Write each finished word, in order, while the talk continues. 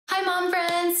Hi mom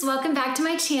friends, welcome back to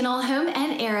my channel, Home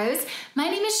and Arrows. My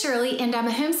name is Shirley and I'm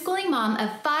a homeschooling mom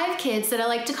of 5 kids that I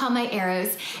like to call my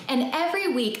arrows. And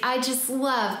every week I just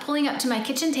love pulling up to my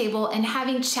kitchen table and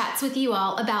having chats with you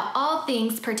all about all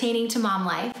things pertaining to mom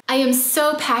life. I am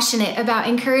so passionate about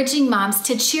encouraging moms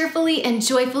to cheerfully and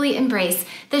joyfully embrace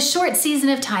the short season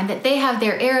of time that they have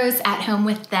their arrows at home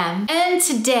with them. And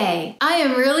today I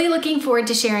am really looking forward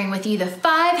to sharing with you the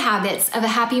 5 habits of a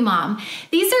happy mom.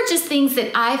 These are just things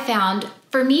that I found,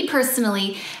 for me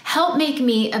personally, help make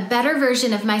me a better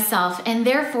version of myself, and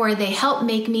therefore they help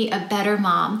make me a better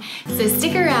mom. So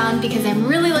stick around because I'm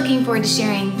really looking forward to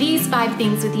sharing these 5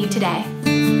 things with you today.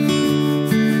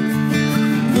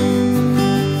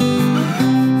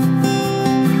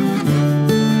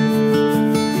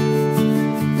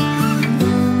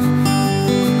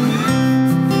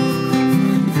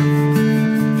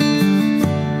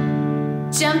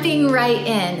 Jumping right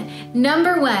in.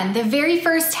 Number 1, the very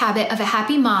first habit of a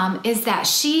happy mom is that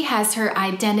she has her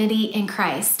identity in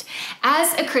Christ.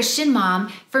 As a Christian mom,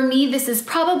 for me, this is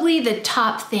probably the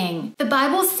top thing. The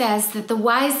Bible says that the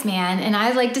wise man, and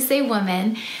I like to say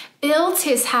woman, built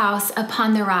his house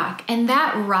upon the rock, and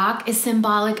that rock is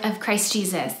symbolic of Christ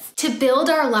Jesus. To build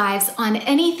our lives on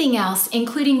anything else,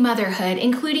 including motherhood,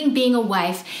 including being a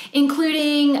wife,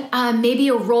 including maybe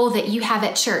a role that you have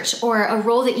at church or a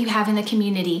role that you have in the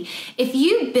community. If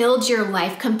you build your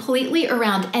life completely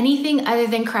around anything other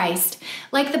than Christ,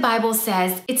 like the Bible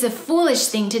says, it's a foolish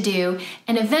thing to do,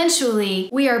 and eventually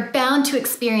we are bound to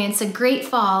experience a great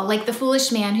fall like the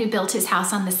foolish man who built his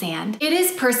house on the sand. It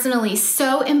is personally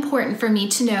so important for me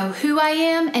to know who I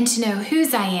am and to know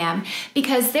whose I am,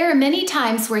 because there are many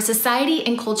times where society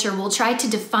and culture will try to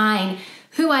define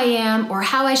who I am or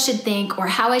how I should think or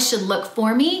how I should look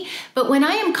for me. But when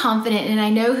I am confident and I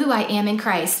know who I am in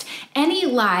Christ, any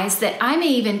lies that I may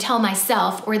even tell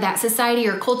myself or that society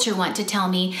or culture want to tell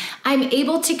me, I'm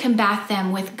able to combat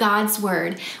them with God's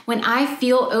word. When I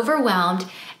feel overwhelmed,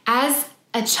 as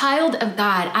a child of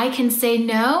God, I can say,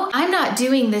 no, I'm not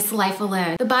doing this life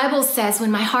alone. The Bible says when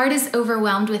my heart is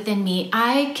overwhelmed within me,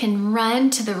 I can run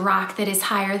to the rock that is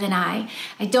higher than I.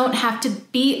 I don't have to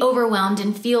be overwhelmed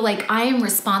and feel like I am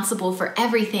responsible for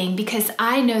everything because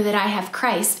I know that I have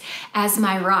Christ as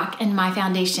my rock and my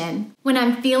foundation. When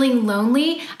I'm feeling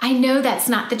lonely, I know that's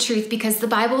not the truth because the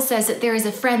Bible says that there is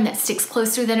a friend that sticks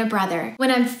closer than a brother.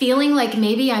 When I'm feeling like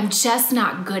maybe I'm just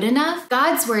not good enough,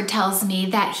 God's word tells me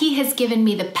that He has given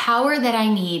me the power that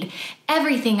I need,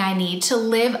 everything I need to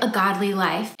live a godly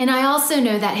life. And I also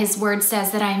know that His word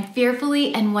says that I am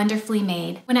fearfully and wonderfully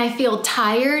made. When I feel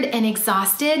tired and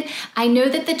exhausted, I know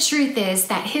that the truth is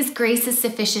that His grace is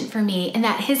sufficient for me and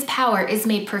that His power is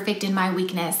made perfect in my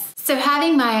weakness. So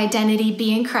having my identity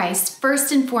be in Christ,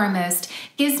 first and foremost,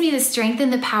 gives me the strength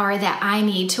and the power that I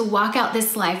need to walk out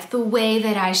this life the way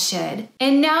that I should.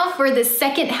 And now for the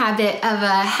second habit of a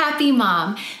happy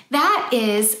mom, that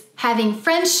is having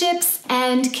friendships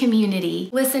and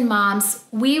community. Listen, moms,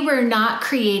 we were not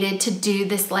created to do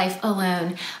this life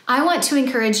alone. I want to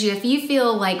encourage you, if you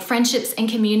feel like friendships and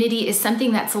community is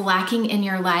something that's lacking in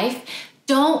your life,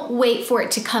 don't wait for it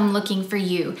to come looking for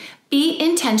you. Be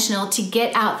intentional to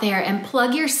get out there and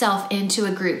plug yourself into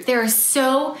a group. There are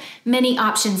so many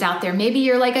options out there. Maybe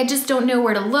you're like, I just don't know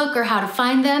where to look or how to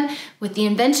find them. With the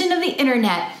invention of the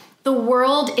internet, the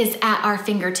world is at our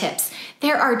fingertips.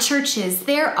 There are churches,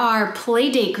 there are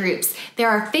playdate groups, there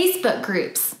are Facebook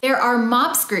groups, there are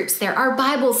MOPS groups, there are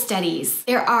Bible studies,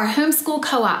 there are homeschool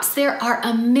co-ops. There are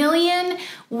a million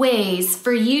ways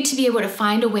for you to be able to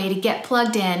find a way to get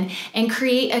plugged in and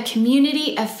create a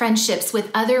community of friendships with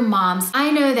other moms.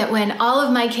 I know that when all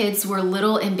of my kids were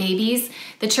little and babies,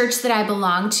 the church that I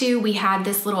belonged to, we had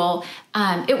this little,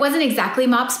 it wasn't exactly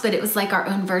MOPS, but it was like our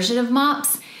own version of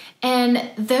MOPS. And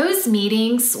those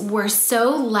meetings were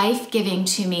so life-giving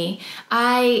to me.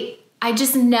 I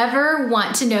just never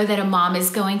want to know that a mom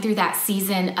is going through that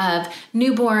season of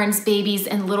newborns, babies,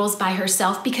 and littles by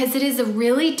herself because it is a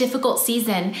really difficult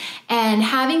season. And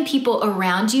having people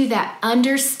around you that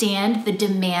understand the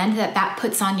demand that that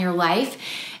puts on your life,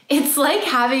 it's like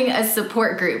having a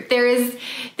support group.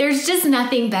 There's just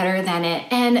nothing better than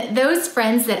it. And those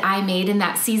friends that I made in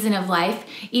that season of life,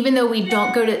 even though we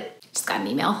don't go to, just got an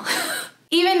email.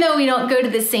 Even though we don't go to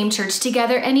the same church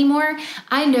together anymore,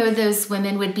 I know those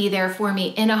women would be there for me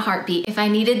in a heartbeat if I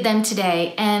needed them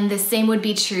today, and the same would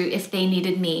be true if they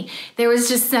needed me. There was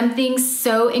just something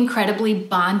so incredibly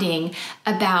bonding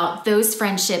about those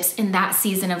friendships in that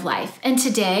season of life. And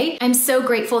today, I'm so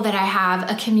grateful that I have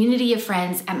a community of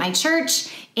friends at my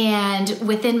church, And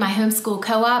within my homeschool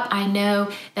co-op, I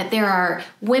know that there are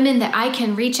women that I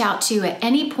can reach out to at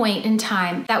any point in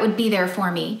time that would be there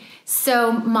for me.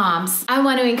 So moms, I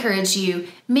want to encourage you,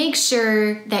 make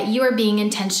sure that you are being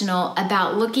intentional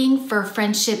about looking for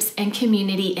friendships and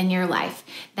community in your life.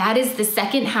 That is the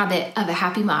second habit of a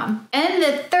happy mom. And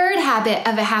the third habit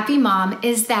of a happy mom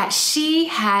is that she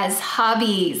has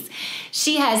hobbies.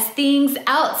 She has things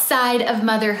outside of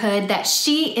motherhood that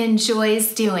she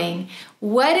enjoys doing.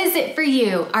 What is it for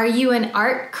you? Are you an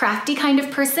art, crafty kind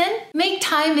of person? Make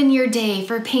time in your day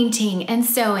for painting and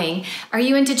sewing. Are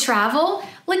you into travel?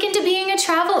 Look into being a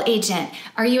travel agent.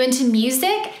 Are you into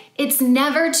music? It's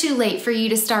never too late for you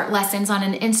to start lessons on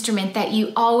an instrument that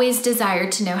you always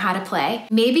desired to know how to play.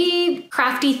 Maybe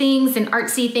crafty things and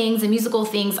artsy things and musical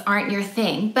things aren't your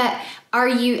thing, but are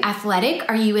you athletic?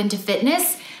 Are you into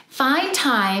fitness? Find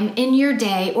time in your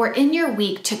day or in your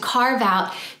week to carve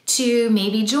out to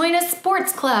maybe join a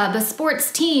sports club, a sports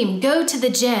team, go to the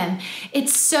gym.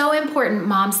 It's so important,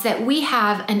 moms, that we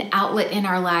have an outlet in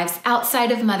our lives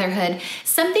outside of motherhood,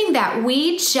 something that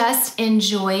we just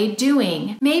enjoy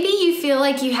doing. Maybe you feel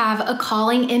like you have a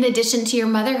calling in addition to your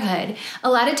motherhood. A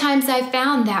lot of times I've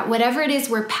found that whatever it is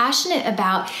we're passionate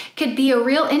about could be a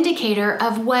real indicator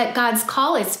of what God's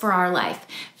call is for our life.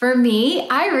 For me,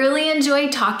 I really enjoy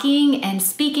talking and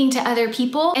speaking to other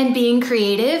people and being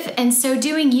creative, and so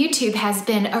doing YouTube has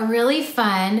been a really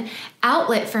fun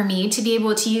outlet for me to be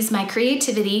able to use my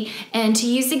creativity and to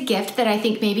use a gift that I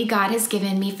think maybe God has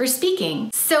given me for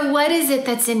speaking. So what is it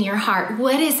that's in your heart?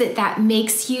 What is it that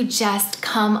makes you just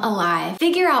come alive?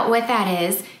 Figure out what that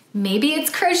is. Maybe it's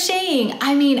crocheting.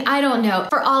 I don't know.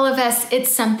 For all of us,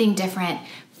 it's something different.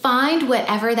 Find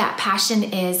whatever that passion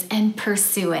is and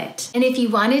pursue it. And if you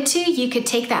wanted to, you could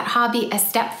take that hobby a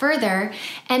step further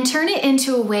and turn it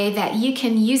into a way that you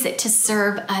can use it to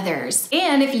serve others.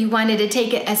 And if you wanted to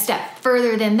take it a step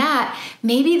further than that,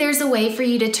 maybe there's a way for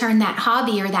you to turn that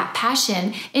hobby or that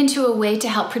passion into a way to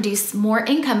help produce more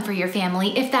income for your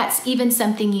family, if that's even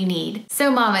something you need. So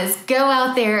mamas, go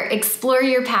out there, explore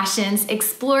your passions,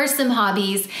 explore some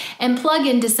hobbies, and plug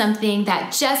into something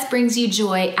that just brings you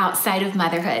joy outside of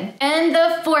motherhood. And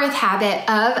the fourth habit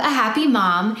of a happy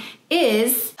mom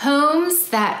is homes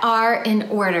that are in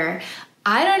order.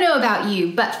 I don't know about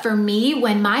you, but for me,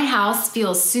 when my house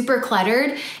feels super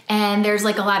cluttered and there's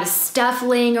like a lot of stuff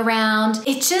laying around,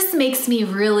 it just makes me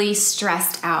really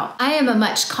stressed out. I am a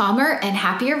much calmer and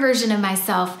happier version of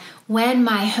myself when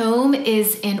my home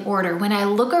is in order, when I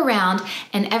look around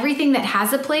and everything that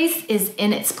has a place is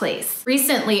in its place.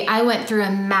 Recently, I went through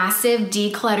a massive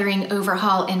decluttering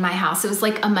overhaul in my house. It was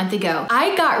like a month ago.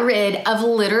 I got rid of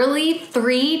literally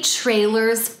 3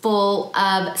 trailers full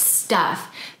of stuff.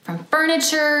 From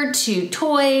furniture to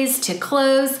toys to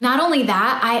clothes. Not only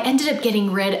that, I ended up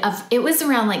getting rid of, it was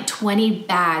around like 20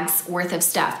 bags worth of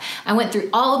stuff. I went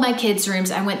through all of my kids' rooms.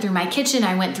 I went through my kitchen.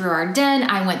 I went through our den.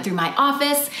 I went through my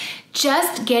office.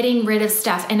 Just getting rid of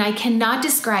stuff. And I cannot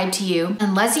describe to you,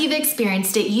 unless you've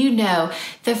experienced it, you know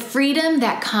the freedom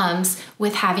that comes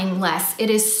with having less. It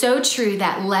is so true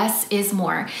that less is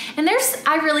more. And there's,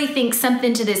 I really think,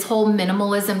 something to this whole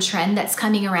minimalism trend that's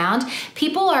coming around.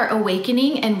 People are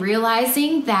awakening and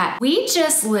realizing that we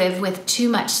just live with too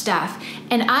much stuff.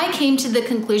 And I came to the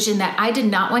conclusion that I did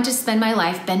not want to spend my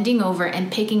life bending over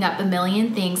and picking up a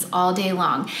million things all day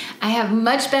long. I have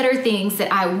much better things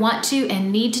that I want to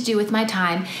and need to do with my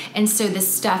time, and so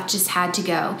this stuff just had to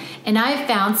go. And I've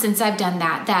found since I've done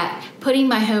that putting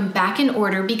my home back in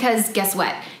order, because guess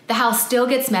what? The house still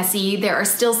gets messy. There are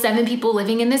still 7 people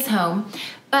living in this home,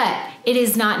 but it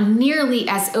is not nearly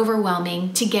as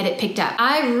overwhelming to get it picked up.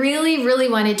 I really, really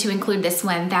wanted to include this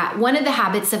one, that one of the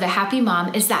habits of a happy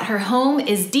mom is that her home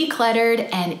is decluttered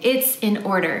and it's in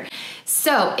order.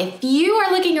 So if you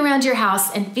are looking around your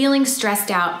house and feeling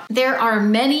stressed out, there are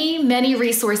many, many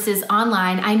resources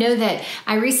online. I know that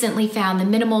I recently found The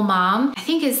Minimal Mom. I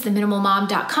think it's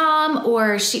theminimalmom.com,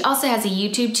 or she also has a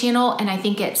YouTube channel, and I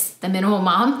think it's The Minimal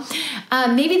Mom.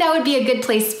 Maybe that would be a good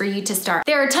place for you to start.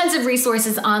 There are tons of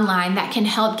resources online that can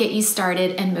help get you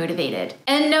started and motivated.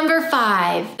 And number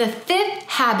 5, the 5th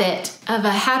habit of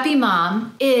a happy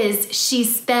mom is she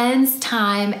spends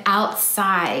time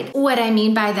outside. What I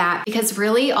mean by that, because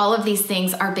really all of these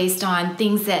things are based on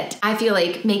things that I feel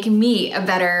like make me a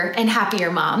better and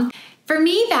happier mom. For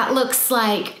me, that looks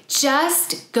like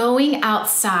just going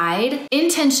outside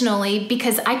intentionally,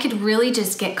 because I could really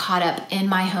just get caught up in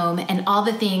my home and all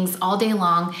the things all day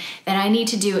long that I need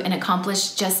to do and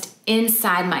accomplish just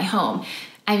inside my home.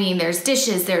 I mean, there's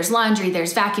dishes, there's laundry,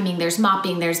 there's vacuuming, there's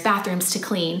mopping, there's bathrooms to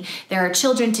clean, there are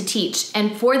children to teach.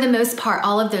 And for the most part,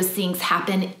 all of those things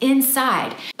happen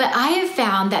inside. But I have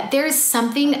found that there's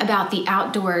something about the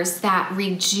outdoors that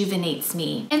rejuvenates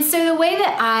me. And so the way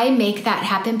that I make that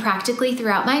happen practically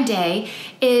throughout my day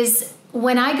is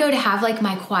when I go to have like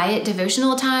my quiet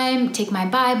devotional time, take my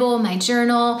Bible, my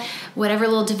journal, whatever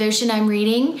little devotion I'm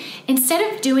reading,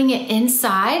 instead of doing it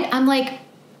inside, I'm like,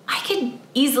 I could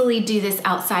easily do this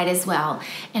outside as well.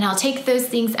 And I'll take those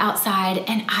things outside,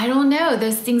 and I don't know,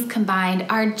 those things combined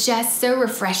are just so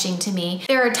refreshing to me.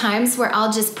 There are times where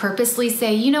I'll just purposely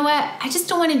say, you know what, I just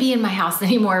don't want to be in my house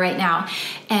anymore right now.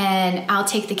 And I'll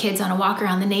take the kids on a walk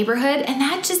around the neighborhood, and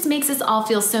that just makes us all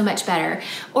feel so much better.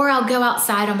 Or I'll go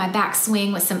outside on my back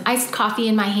swing with some iced coffee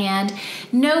in my hand,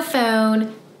 no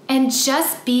phone, and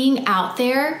just being out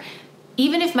there.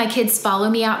 Even if my kids follow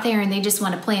me out there and they just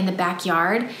want to play in the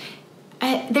backyard,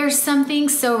 there's something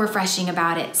so refreshing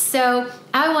about it. So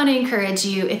I want to encourage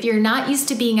you, if you're not used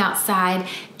to being outside,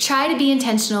 try to be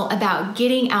intentional about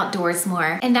getting outdoors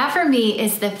more. And that for me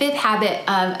is the 5th habit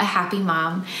of a happy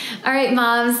mom. All right,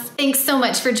 moms, thanks so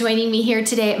much for joining me here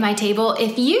today at my table.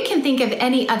 If you can think of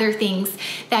any other things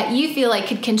that you feel like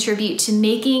could contribute to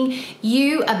making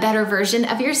you a better version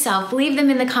of yourself, leave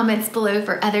them in the comments below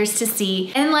for others to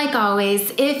see. And like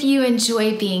always, if you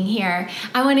enjoy being here,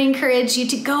 I want to encourage you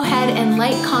to go ahead and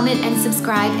like, comment, and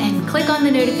subscribe, and click on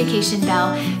the notification bell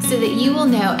so that you will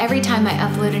know every time I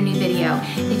upload a new video.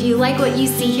 If you like what you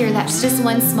see here, that's just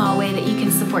one small way that you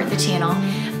can support the channel.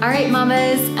 All right,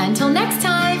 mamas, until next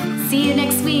time, see you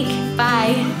next week.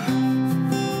 Bye.